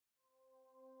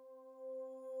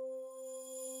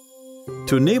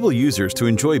To enable users to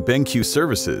enjoy BenQ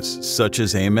services such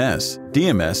as AMS,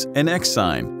 DMS, and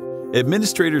XSign,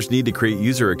 administrators need to create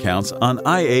user accounts on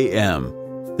IAM.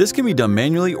 This can be done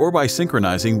manually or by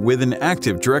synchronizing with an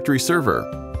Active Directory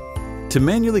server. To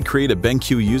manually create a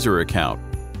BenQ user account,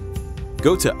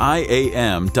 go to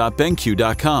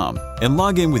iam.benq.com and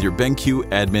log in with your BenQ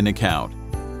admin account.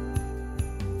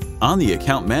 On the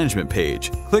Account Management page,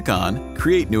 click on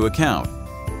Create New Account.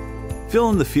 Fill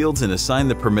in the fields and assign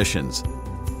the permissions.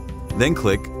 Then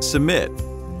click Submit.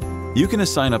 You can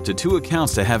assign up to 2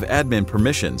 accounts to have admin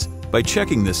permissions by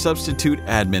checking the Substitute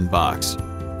Admin box.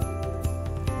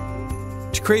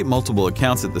 To create multiple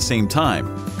accounts at the same time,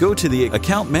 go to the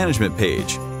Account Management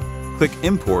page. Click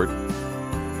Import,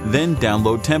 then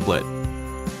Download Template.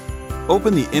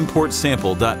 Open the Import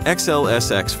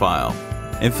Sample.xlsx file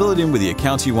and fill it in with the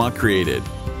accounts you want created.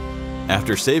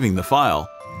 After saving the file,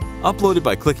 upload it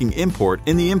by clicking Import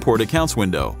in the Import Accounts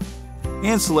window,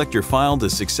 and select your file to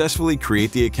successfully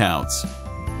create the accounts.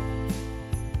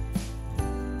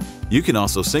 You can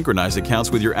also synchronize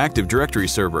accounts with your Active Directory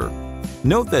server.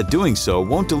 Note that doing so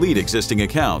won't delete existing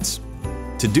accounts.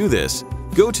 To do this,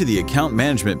 go to the Account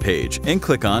Management page and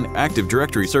click on Active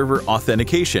Directory Server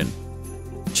Authentication.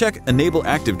 Check Enable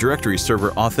Active Directory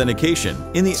Server Authentication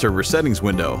in the Server Settings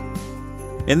window,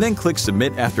 and then click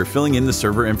Submit after filling in the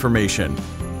server information.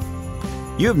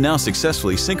 You have now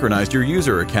successfully synchronized your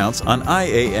user accounts on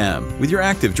IAM with your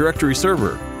Active Directory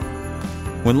server.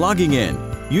 When logging in,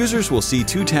 users will see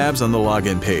 2 tabs on the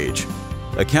login page.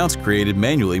 Accounts created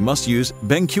manually must use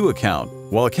BenQ account,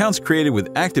 while accounts created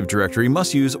with Active Directory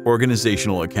must use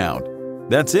Organizational account.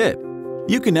 That's it!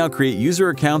 You can now create user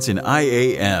accounts in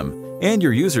IAM, and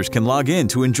your users can log in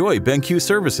to enjoy BenQ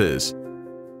services.